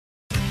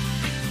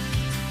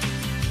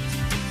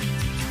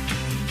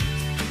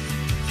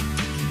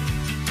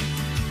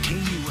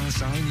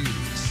KUSI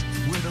News,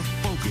 where the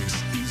focus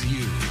is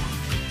you.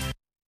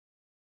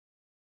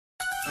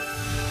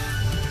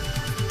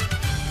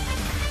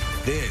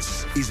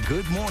 This is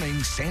Good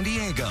Morning San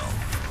Diego.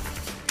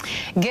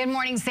 Good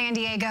morning, San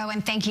Diego,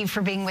 and thank you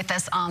for being with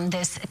us on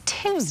this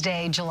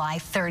Tuesday, July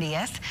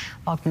 30th.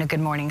 Welcome to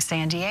Good Morning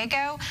San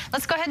Diego.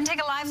 Let's go ahead and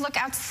take a live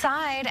look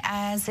outside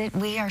as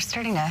we are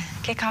starting to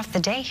kick off the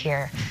day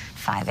here.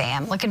 5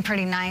 a.m. Looking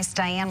pretty nice.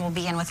 Diane will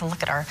be in with a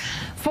look at our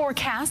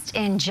forecast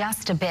in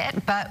just a bit,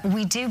 but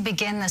we do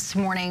begin this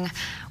morning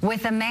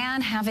with a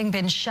man having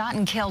been shot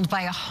and killed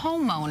by a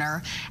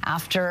homeowner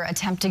after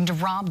attempting to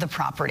rob the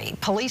property.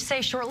 Police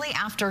say shortly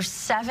after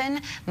 7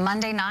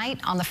 Monday night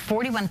on the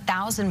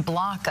 41,000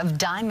 block of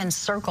Diamond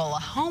Circle, a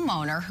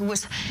homeowner who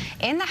was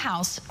in the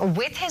house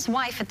with his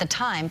wife at the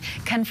time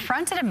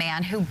confronted a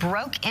man who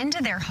broke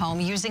into their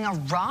home using a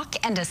rock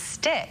and a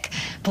stick.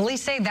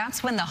 Police say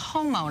that's when the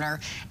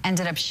homeowner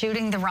ended up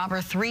shooting the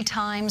robber 3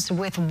 times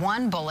with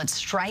 1 bullet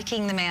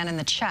striking the man in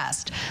the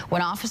chest.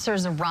 When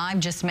officers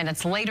arrived just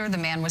minutes later, the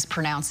man was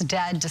pronounced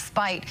dead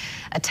despite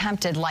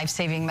attempted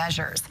life-saving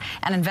measures.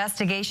 An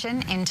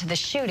investigation into the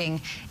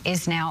shooting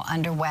is now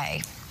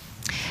underway.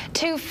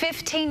 2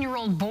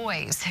 15-year-old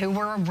boys who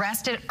were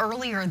arrested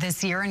earlier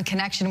this year in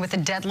connection with a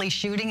deadly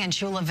shooting in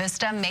Chula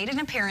Vista made an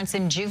appearance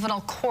in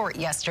juvenile court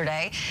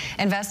yesterday.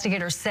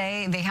 Investigators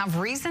say they have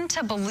reason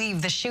to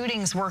believe the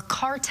shootings were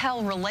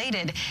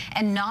cartel-related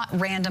and not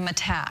random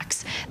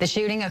attacks. The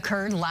shooting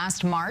occurred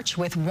last March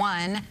with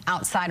one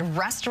outside a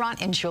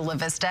restaurant in Chula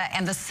Vista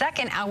and the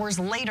second hours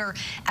later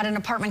at an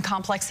apartment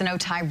complex in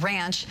Otay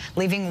Ranch,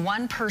 leaving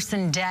 1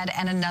 person dead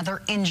and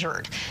another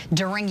injured.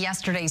 During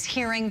yesterday's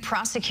hearing,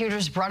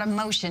 prosecutors brought a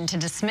motion to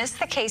dismiss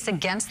the case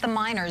against the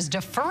minors,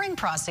 deferring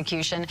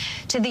prosecution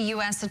to the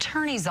U.S.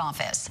 Attorney's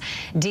Office.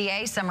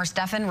 DA Summer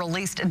Stephan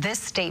released this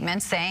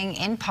statement saying,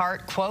 in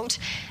part, quote,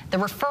 "The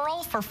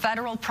referral for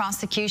federal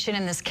prosecution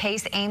in this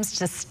case aims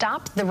to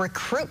stop the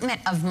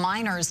recruitment of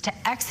minors to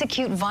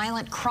execute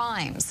violent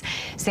crimes.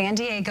 San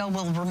Diego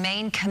will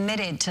remain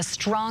committed to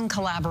strong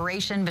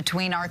collaboration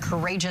between our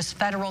courageous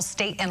federal,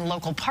 state, and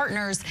local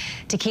partners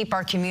to keep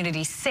our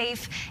communities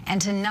safe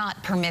and to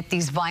not permit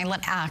these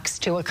violent acts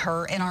to occur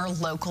in our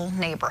local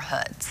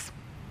neighborhoods."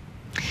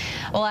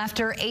 Well,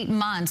 after 8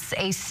 months,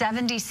 a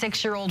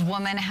 76-year-old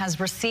woman has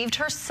received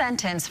her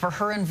sentence for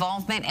her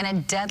involvement in a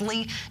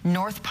deadly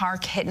North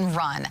Park hit and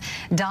run.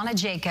 Donna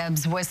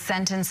Jacobs was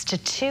sentenced to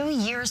 2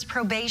 years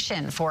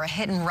probation for a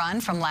hit and run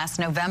from last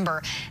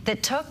November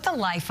that took the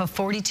life of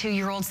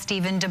 42-year-old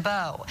Stephen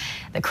DeBow.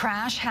 The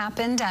crash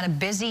happened at a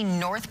busy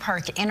North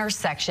Park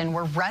intersection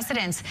where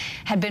residents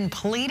had been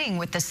pleading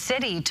with the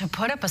city to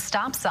put up a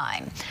stop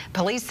sign.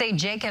 Police say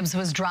Jacobs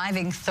was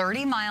driving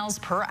 30 miles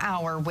per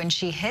hour when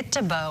she hit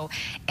DeBow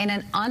in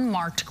an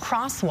unmarked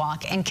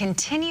crosswalk and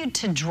continued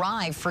to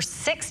drive for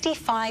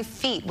 65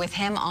 feet with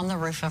him on the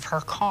roof of her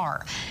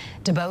car.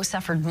 DeBow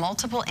suffered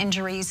multiple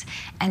injuries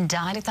and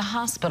died at the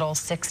hospital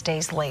 6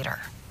 days later.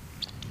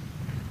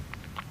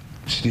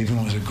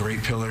 Stephen was a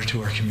great pillar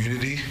to our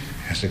community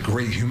as a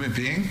great human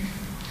being,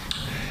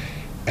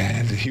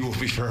 and he will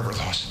be forever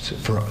lost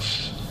for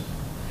us.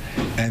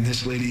 And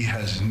this lady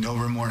has no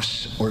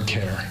remorse or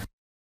care.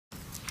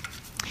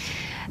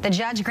 The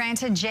judge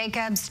granted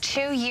Jacobs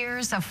 2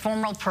 years of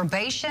formal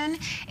probation.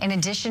 In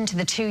addition to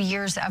the 2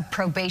 years of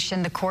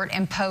probation, the court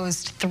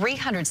imposed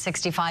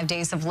 365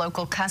 days of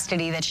local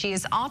custody that she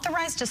is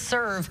authorized to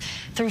serve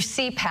through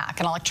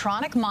CPAC, an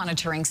electronic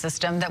monitoring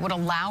system that would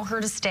allow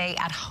her to stay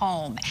at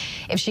home.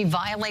 If she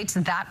violates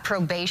that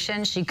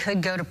probation, she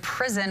could go to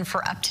prison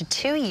for up to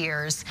 2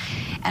 years,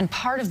 and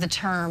part of the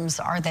terms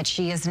are that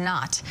she is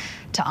not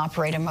to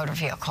operate a motor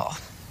vehicle.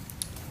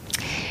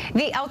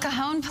 The El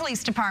Cajon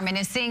Police Department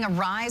is seeing a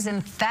rise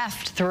in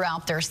theft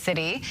throughout their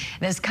city.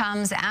 This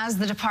comes as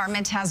the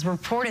department has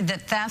reported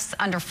that thefts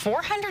under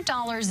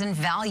 $400 in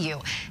value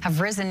have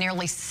risen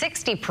nearly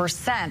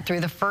 60% through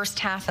the first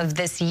half of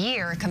this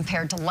year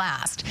compared to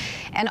last.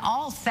 And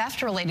all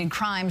theft-related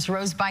crimes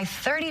rose by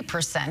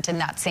 30% in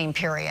that same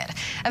period.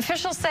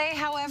 Officials say,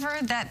 however,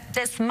 that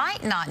this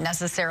might not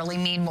necessarily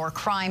mean more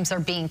crimes are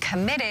being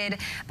committed,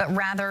 but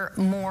rather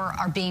more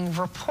are being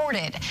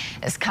reported.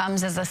 This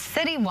comes as a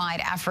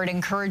citywide effort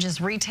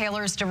encourages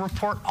retailers to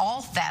report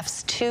all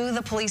thefts to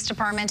the police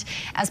department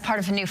as part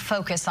of a new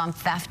focus on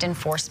theft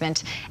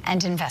enforcement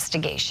and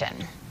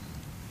investigation.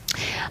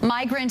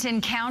 Migrant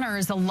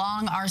encounters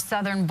along our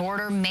southern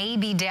border may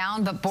be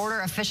down, but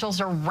border officials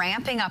are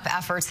ramping up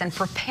efforts and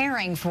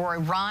preparing for a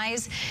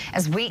rise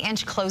as we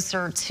inch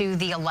closer to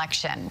the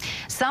election.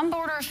 Some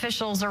border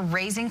officials are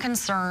raising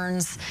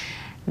concerns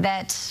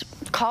that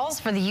calls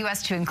for the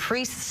U.S. to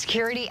increase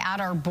security at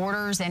our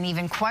borders and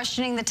even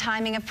questioning the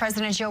timing of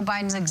President Joe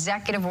Biden's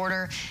executive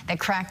order that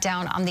cracked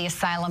down on the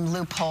asylum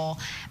loophole.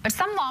 But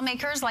some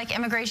lawmakers, like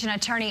immigration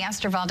attorney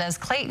Esther Valdez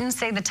Clayton,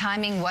 say the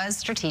timing was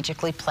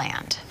strategically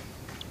planned.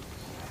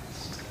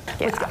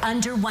 With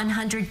under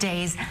 100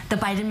 days, the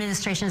Biden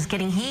administration is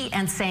getting heat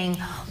and saying,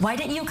 why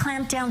didn't you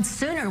clamp down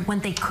sooner when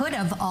they could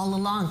have all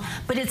along?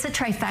 But it's a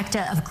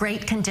trifecta of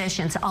great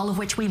conditions, all of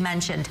which we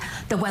mentioned.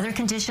 The weather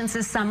conditions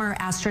this summer are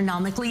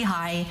astronomically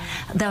high.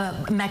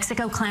 The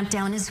Mexico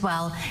clampdown as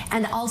well.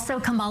 And also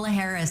Kamala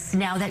Harris,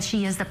 now that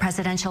she is the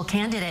presidential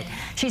candidate,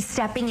 she's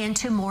stepping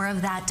into more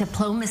of that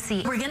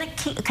diplomacy. We're going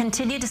to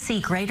continue to see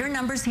greater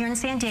numbers here in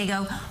San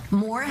Diego,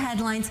 more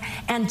headlines,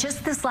 and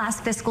just this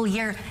last fiscal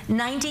year,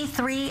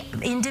 93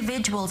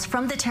 individuals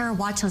from the terror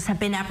watch list have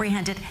been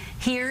apprehended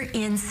here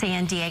in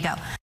San Diego.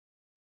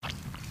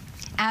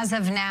 As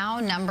of now,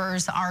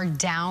 numbers are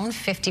down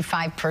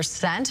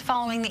 55%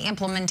 following the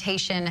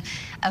implementation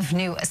of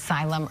new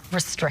asylum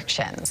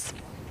restrictions.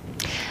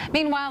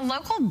 Meanwhile,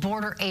 local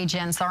border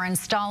agents are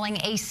installing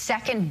a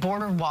second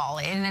border wall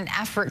in an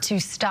effort to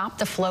stop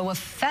the flow of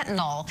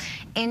fentanyl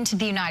into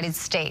the United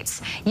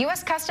States.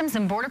 U.S. Customs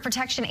and Border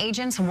Protection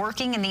agents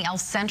working in the El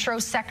Centro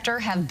sector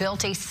have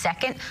built a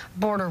second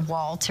border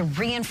wall to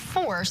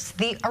reinforce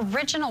the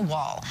original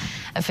wall.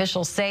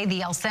 Officials say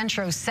the El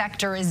Centro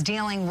sector is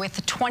dealing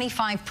with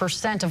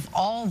 25% of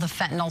all the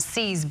fentanyl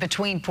seized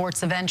between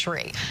ports of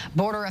entry.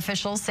 Border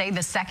officials say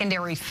the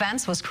secondary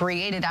fence was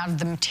created out of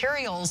the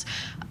materials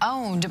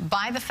owned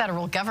by the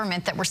federal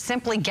government that were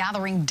simply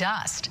gathering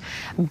dust.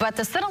 But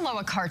the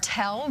Sinaloa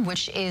cartel,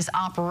 which is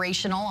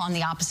operational on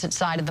the opposite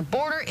side of the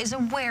border, is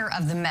aware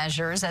of the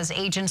measures as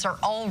agents are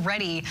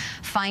already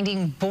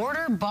finding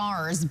border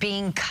bars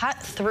being cut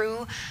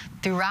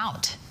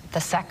throughout the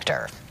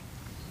sector.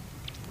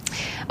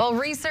 Well,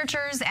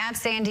 researchers at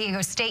San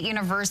Diego State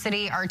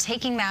University are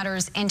taking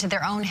matters into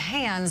their own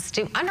hands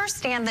to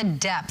understand the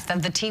depth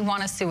of the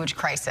Tijuana sewage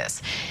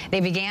crisis.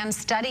 They began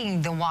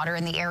studying the water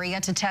in the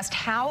area to test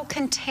how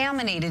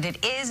contaminated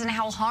it is and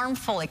how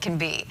harmful it can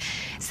be.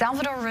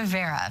 Salvador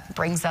Rivera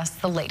brings us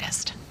the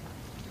latest.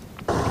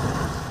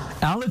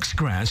 Alex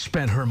Grant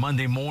spent her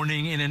Monday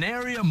morning in an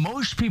area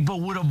most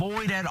people would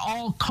avoid at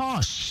all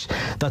costs,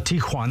 the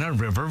Tijuana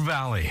River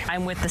Valley.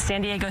 I'm with the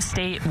San Diego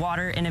State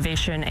Water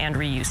Innovation and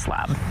Reuse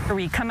Lab.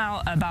 We come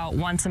out about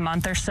once a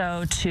month or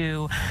so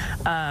to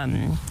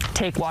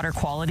take water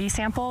quality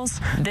samples.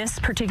 This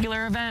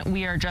particular event,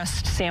 we are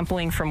just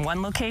sampling from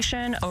one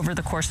location over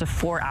the course of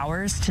 4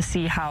 hours to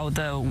see how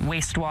the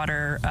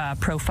wastewater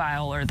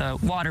profile or the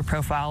water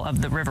profile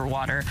of the river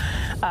water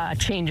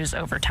changes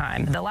over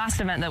time. The last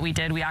event that we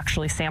did, we actually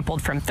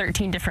sampled from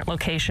 13 different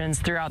locations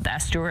throughout the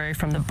estuary,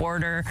 from the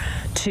border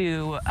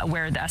to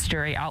where the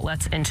estuary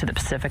outlets into the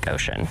Pacific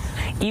Ocean.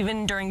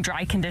 Even during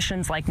dry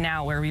conditions like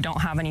now, where we don't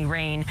have any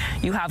rain,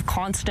 you have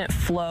constant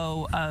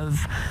flow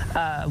of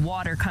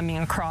water coming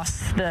across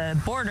the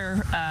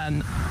border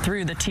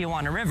through the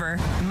Tijuana River.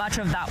 Much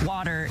of that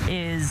water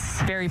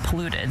is very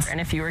polluted,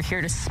 and if you were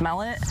here to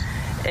smell it,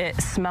 it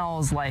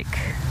smells like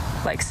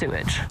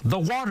sewage. The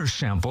water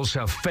samples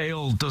have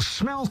failed the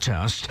smell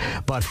test,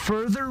 but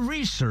further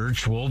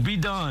research will be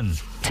done.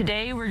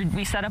 Today,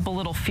 we set up a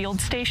little field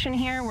station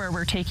here where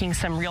we're taking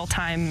some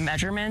real-time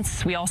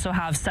measurements. We also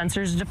have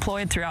sensors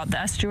deployed throughout the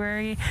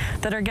estuary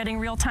that are getting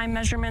real-time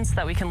measurements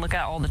that we can look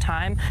at all the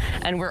time.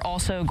 And we're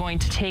also going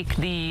to take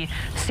the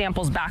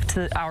samples back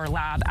to our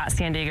lab at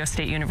San Diego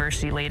State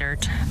University later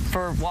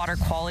for water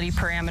quality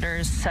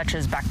parameters such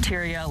as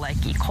bacteria like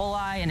E.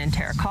 coli and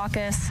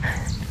Enterococcus,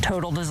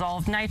 total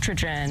dissolved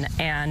nitrogen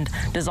and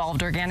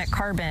dissolved organic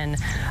carbon,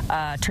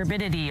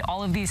 turbidity,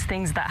 all of these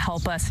things that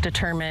help us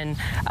determine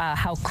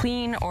how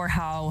clean or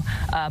how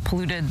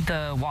polluted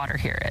the water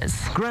here is.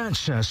 Grant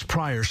says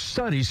prior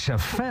studies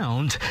have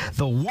found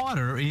the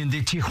water in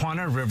the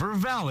Tijuana River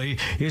Valley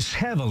is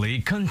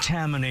heavily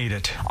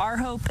contaminated. Our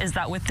hope is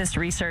that with this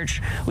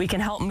research, we can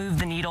help move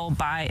the needle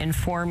by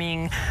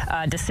informing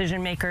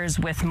decision makers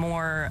with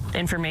more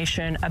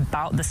information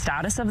about the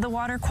status of the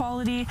water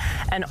quality,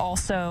 and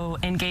also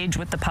engage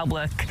with the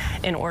public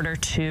in order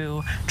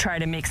to try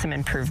to make some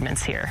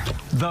improvements here.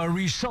 The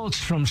results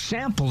from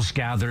samples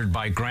gathered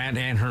by Grant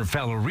and her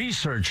fellow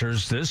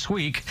researchers this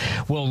week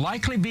will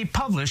likely be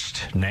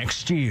published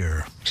next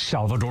year.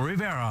 Salvador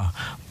Rivera,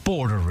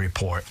 Border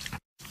Report.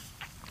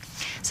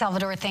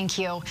 Salvador, thank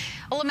you.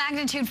 Well, a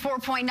magnitude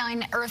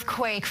 4.9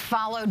 earthquake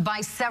followed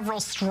by several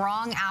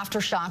strong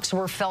aftershocks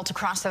were felt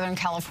across Southern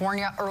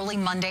California early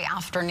Monday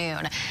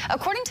afternoon.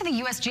 According to the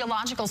U.S.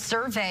 Geological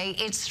Survey,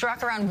 it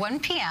struck around 1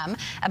 p.m.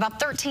 about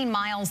 13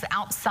 miles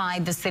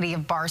outside the city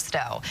of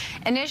Barstow.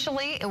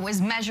 Initially, it was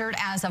measured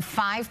as a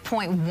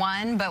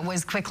 5.1, but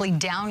was quickly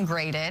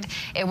downgraded.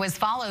 It was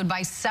followed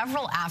by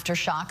several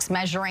aftershocks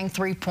measuring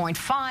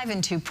 3.5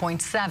 and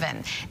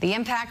 2.7. The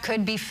impact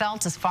could be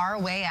felt as far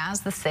away as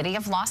the city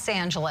of Los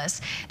Angeles.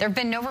 There have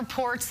been no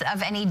reports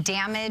of any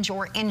damage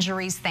or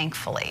injuries,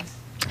 thankfully.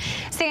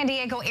 San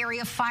Diego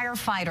area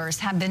firefighters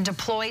have been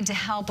deployed to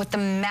help with the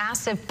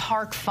massive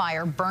park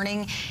fire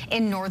burning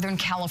in Northern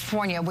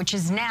California, which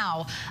is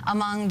now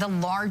among the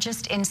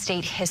largest in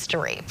state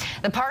history.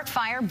 The park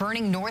fire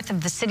burning north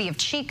of the city of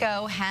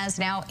Chico has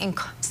now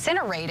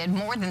incinerated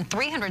more than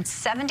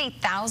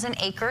 370,000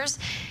 acres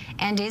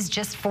and is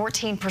just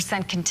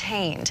 14%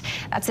 contained.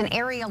 That's an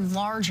area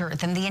larger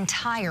than the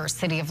entire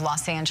city of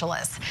Los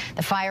Angeles.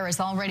 The fire has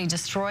already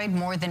destroyed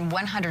more than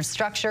 100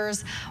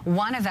 structures.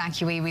 One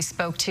evacuee we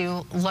spoke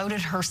to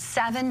loaded her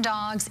 7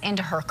 dogs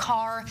into her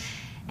car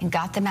and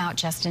got them out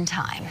just in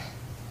time.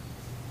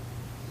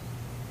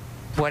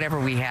 Whatever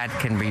we had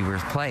can be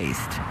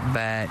replaced,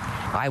 but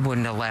I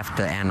wouldn't have left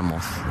the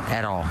animals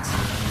at all.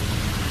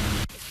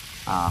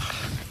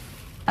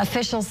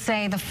 Officials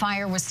say the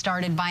fire was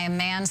started by a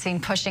man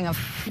seen pushing a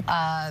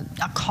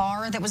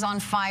car that was on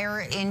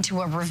fire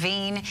into a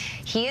ravine.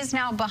 He is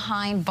now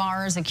behind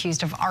bars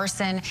accused of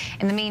arson.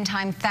 In the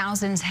meantime,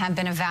 thousands have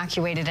been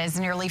evacuated as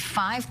nearly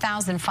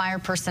 5,000 fire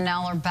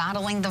personnel are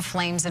battling the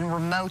flames in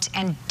remote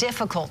and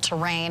difficult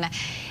terrain.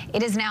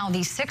 It is now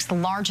the 6th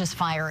largest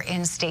fire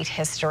in state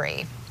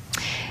history.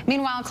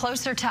 Meanwhile,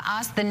 closer to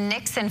us, the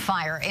Nixon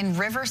fire in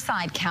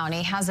Riverside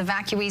County has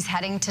evacuees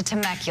heading to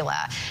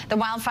Temecula. The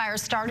wildfire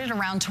started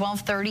around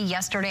 12:30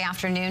 yesterday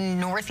afternoon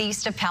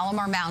northeast of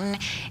Palomar Mountain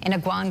in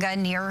Aguanga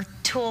near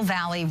Toole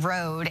Valley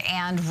Road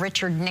and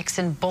Richard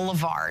Nixon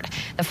Boulevard.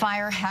 The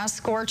fire has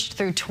scorched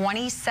through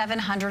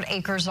 2,700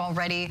 acres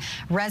already.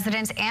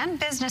 Residents and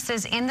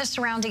businesses in the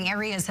surrounding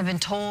areas have been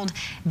told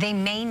they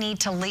may need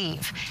to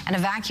leave. An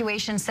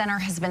evacuation center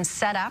has been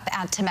set up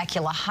at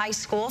Temecula High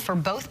School for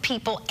both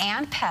people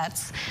and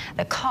pets.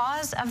 The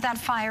cause of that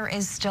fire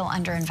is still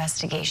under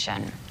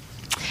investigation.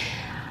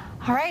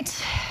 All right,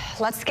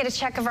 let's get a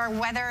check of our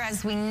weather.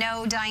 As we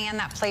know, Diane,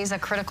 that plays a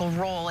critical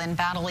role in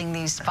battling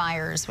these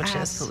fires, which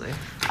is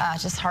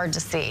just hard to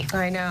see.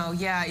 I know,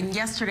 yeah. And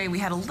yesterday we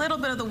had a little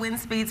bit of the wind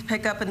speeds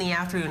pick up in the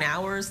afternoon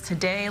hours.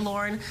 Today,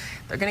 Lauren,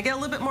 they're going to get a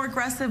little bit more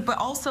aggressive, but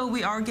also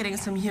we are getting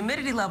some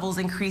humidity levels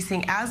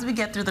increasing as we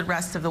get through the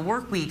rest of the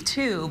work week,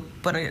 too.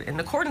 But in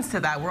accordance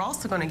to that, we're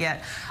also going to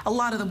get a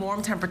lot of the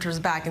warm temperatures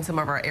back in some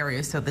of our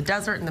areas. So the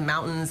desert and the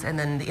mountains and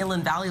then the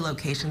inland valley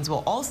locations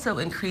will also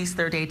increase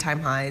their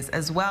daytime highs,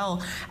 as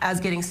well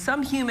as getting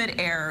some humid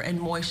air and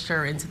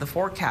moisture into the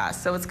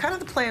forecast. So it's kind of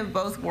the play of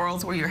both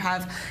worlds, where you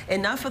have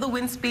enough of the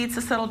wind speeds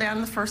to settle down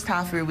in the first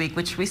half of your week,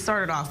 which we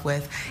started off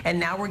with, and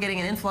now we're getting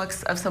an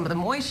influx of some of the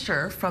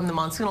moisture from the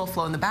monsoonal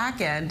flow in the back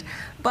end.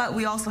 But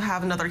we also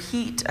have another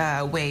heat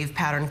wave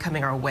pattern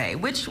coming our way,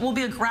 which will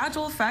be a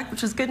gradual effect,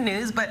 which is good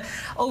news. But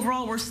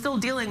overall, we're still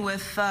dealing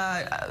with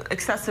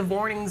excessive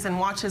warnings and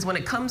watches when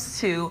it comes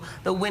to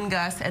the wind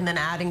gusts and then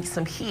adding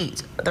some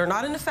heat. They're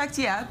not in effect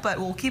yet, but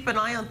we'll keep an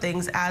eye on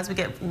things as we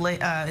get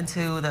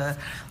into the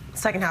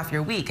second half of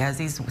your week, as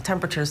these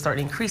temperatures start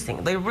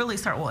increasing. They really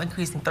start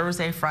increasing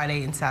Thursday,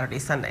 Friday, and Saturday,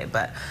 Sunday.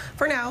 But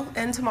for now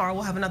and tomorrow,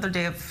 we'll have another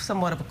day of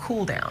somewhat of a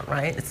cool down,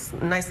 right? It's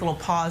a nice little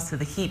pause to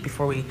the heat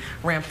before we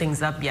ramp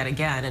things up yet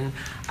again. And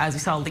as we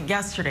saw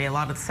yesterday, a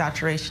lot of the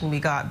saturation we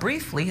got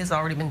briefly has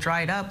already been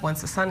dried up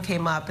once the sun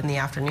came up in the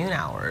afternoon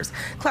hours.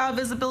 Cloud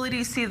visibility,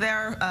 you see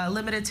there,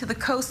 limited to the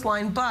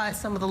coastline, but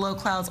some of the low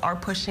clouds are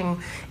pushing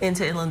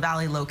into inland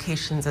valley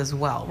locations as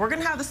well. We're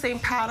going to have the same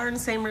pattern,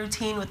 same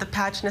routine with the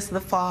patchiness of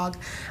the fog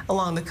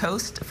along the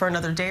coast for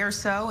another day or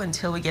so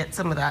until we get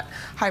some of that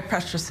high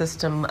pressure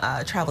system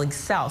traveling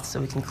south, so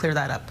we can clear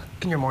that up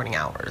in your morning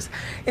hours.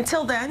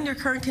 Until then, your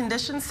current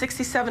conditions,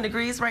 67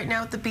 degrees right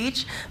now at the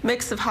beach.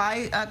 Mix of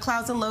high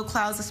clouds and low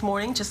clouds this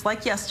morning, just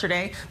like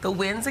yesterday. The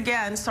winds,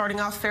 again,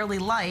 starting off fairly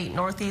light.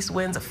 Northeast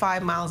winds at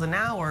 5 miles an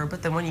hour.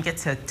 But then when you get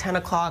to 10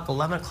 o'clock,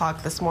 11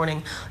 o'clock this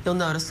morning, you'll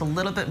notice a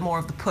little bit more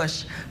of the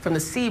push from the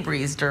sea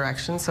breeze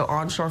direction, so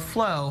onshore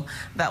flow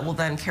that will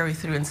then carry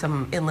through in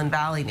some inland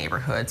valley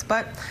neighborhoods.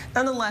 But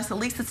nonetheless, at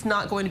least it's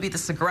not going to be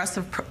this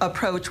aggressive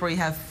approach where you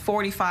have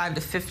 45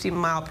 to 50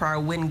 mile per hour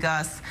wind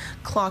gusts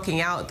clocking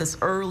out this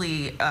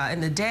early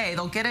in the day.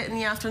 They'll get it in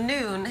the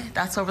afternoon.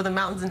 That's over the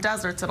mountains and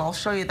deserts, and I'll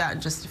show you that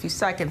in just a few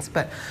seconds.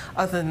 But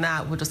other than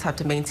that, we'll just have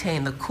to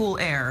maintain the cool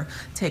air,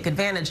 take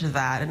advantage of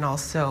that, and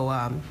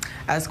also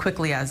as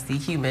quickly as the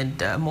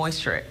humid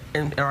moisture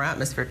in our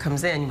atmosphere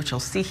comes in, which you'll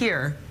see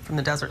here from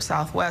the desert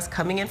southwest,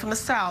 coming in from the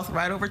south,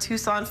 right over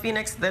Tucson,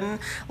 Phoenix, then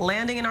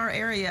landing in our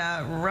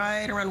area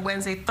right around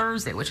Wednesday,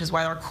 Thursday, which is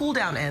why our cool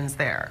down ends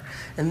there.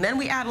 And then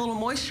we add a little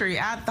moisture, you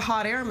add the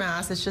hot air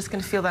mass, it's just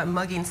going to feel that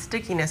muggy and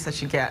stickiness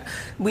that you get.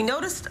 We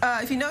noticed,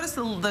 if you notice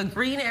the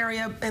green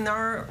area in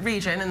our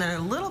region and then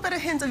a little bit of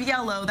hint of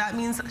yellow, that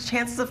means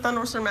chances of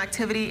thunderstorm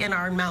activity in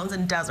our mountains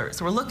and deserts.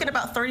 So we're looking at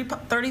about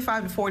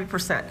 35 to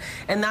 40%,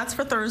 and that's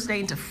for Thursday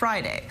into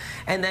Friday.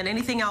 And then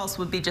anything else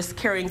would be just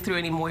carrying through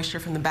any moisture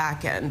from the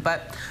back end.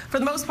 But for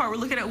the most part, we're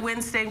looking at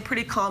winds staying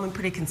pretty calm and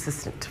pretty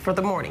consistent for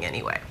the morning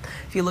anyway.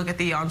 If you look at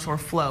the onshore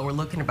flow, we're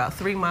looking at about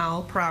 3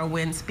 mile per hour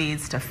wind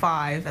speeds to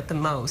 5 at the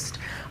most.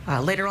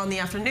 Later on in the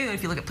afternoon,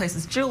 if you look at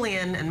places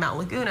Julian and Mount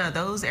Laguna,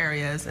 those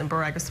areas in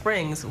Borrego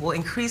Springs will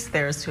increase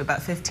theirs to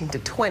about 15 to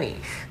 20.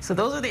 So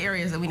those are the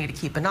areas that we need to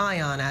keep an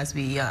eye on as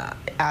we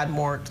add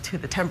more to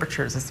the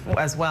temperatures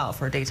as well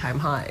for daytime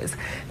highs,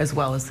 as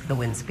well as the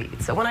wind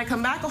speed. So when I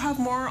come back, I'll have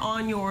more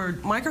on your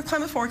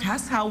microclimate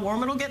forecast, how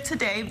warm it'll get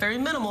today, very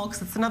minimal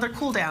because it's another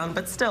cool down,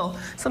 but still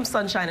some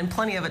sunshine and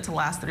plenty of it to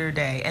last through your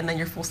day, and then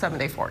your full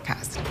 7-day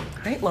forecast. All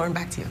right, Lauren,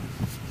 back to you.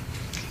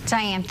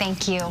 Diane,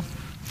 thank you.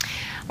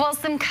 Well,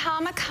 some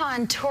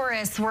Comic-Con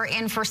tourists were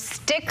in for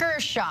sticker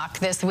shock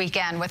this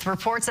weekend with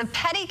reports of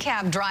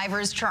pedicab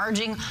drivers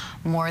charging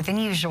more than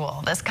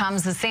usual. This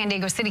comes as San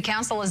Diego City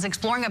Council is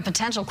exploring a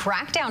potential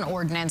crackdown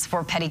ordinance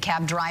for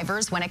pedicab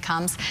drivers when it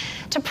comes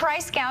to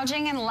price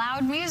gouging and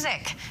loud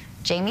music.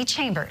 Jamie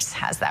Chambers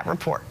has that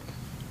report.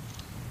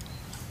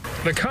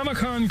 The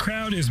Comic-Con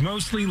crowd is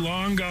mostly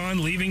long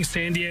gone, leaving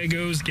San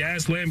Diego's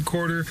Gaslamp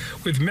Quarter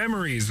with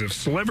memories of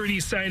celebrity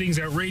sightings,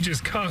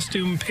 outrageous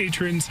costume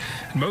patrons,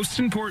 and most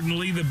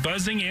importantly, the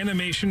buzzing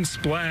animation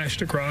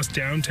splashed across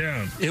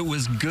downtown. It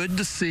was good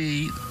to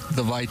see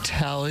the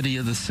vitality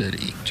of the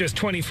city. Just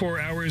 24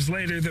 hours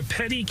later, the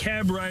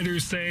pedicab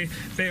riders say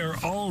they are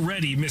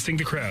already missing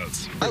the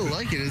crowds. I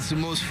like it. It's the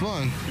most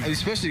fun,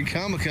 especially at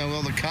Comic-Con with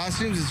all the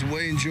costumes. It's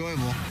way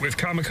enjoyable. With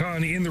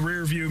Comic-Con in the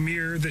rearview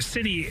mirror, the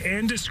city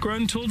and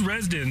disgruntled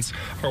residents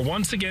are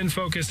once again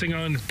focusing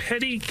on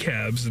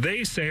pedicabs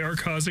they say are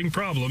causing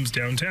problems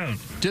downtown.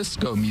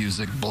 Disco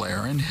music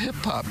blaring,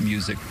 hip-hop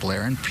music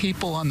blaring,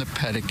 people on the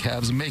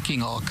pedicabs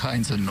making all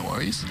kinds of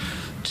noise,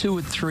 2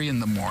 and 3 in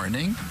the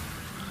morning.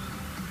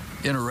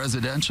 In a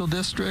residential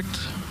district,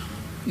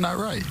 not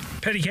right.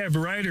 Pedicab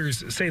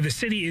riders say the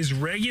city is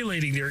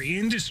regulating their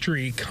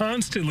industry,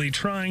 constantly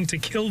trying to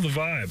kill the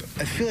vibe.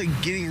 I feel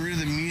like getting rid of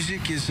the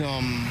music is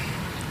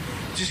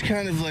just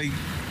kind of like,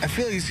 I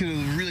feel like it's going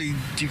to really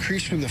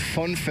decrease from the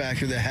fun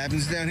factor that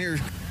happens down here.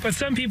 But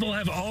some people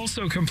have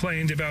also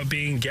complained about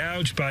being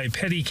gouged by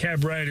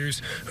pedicab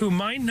riders who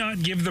might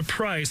not give the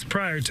price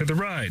prior to the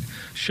ride.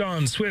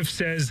 Sean Swift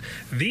says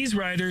these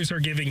riders are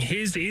giving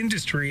his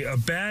industry a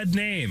bad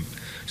name.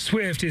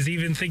 Swift is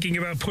even thinking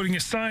about putting a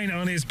sign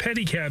on his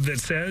pedicab that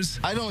says,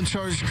 "I don't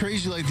charge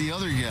crazy like the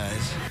other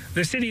guys."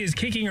 The city is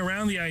kicking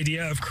around the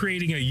idea of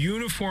creating a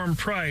uniform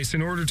price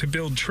in order to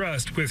build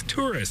trust with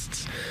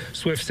tourists.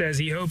 Swift says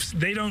he hopes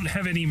they don't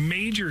have any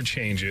major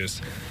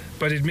changes,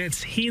 but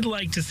admits he'd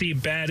like to see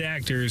bad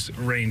actors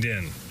reined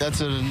in.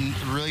 That's a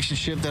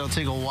relationship that'll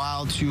take a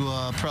while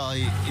to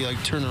probably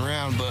turn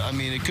around, but I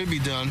mean, it could be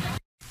done.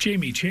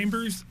 Jamie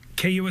Chambers,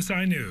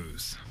 KUSI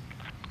News.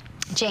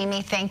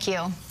 Jamie, thank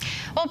you.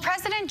 Well,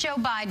 President Joe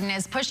Biden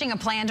is pushing a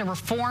plan to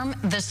reform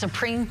the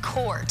Supreme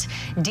Court.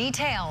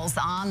 Details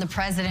on the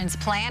president's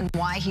plan,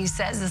 why he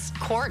says this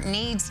court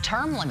needs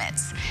term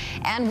limits.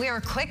 And we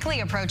are quickly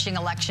approaching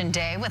Election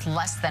Day with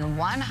less than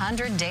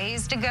 100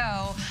 days to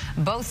go.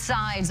 Both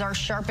sides are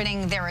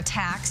sharpening their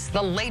attacks.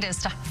 The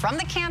latest from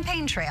the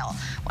campaign trail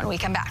when we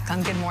come back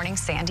on Good Morning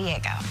San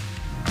Diego.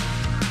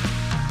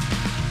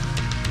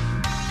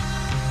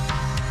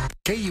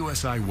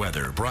 KUSI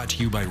Weather brought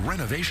to you by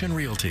Renovation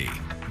Realty.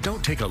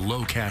 Don't take a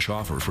low cash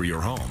offer for your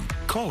home.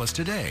 Call us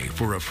today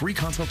for a free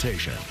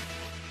consultation.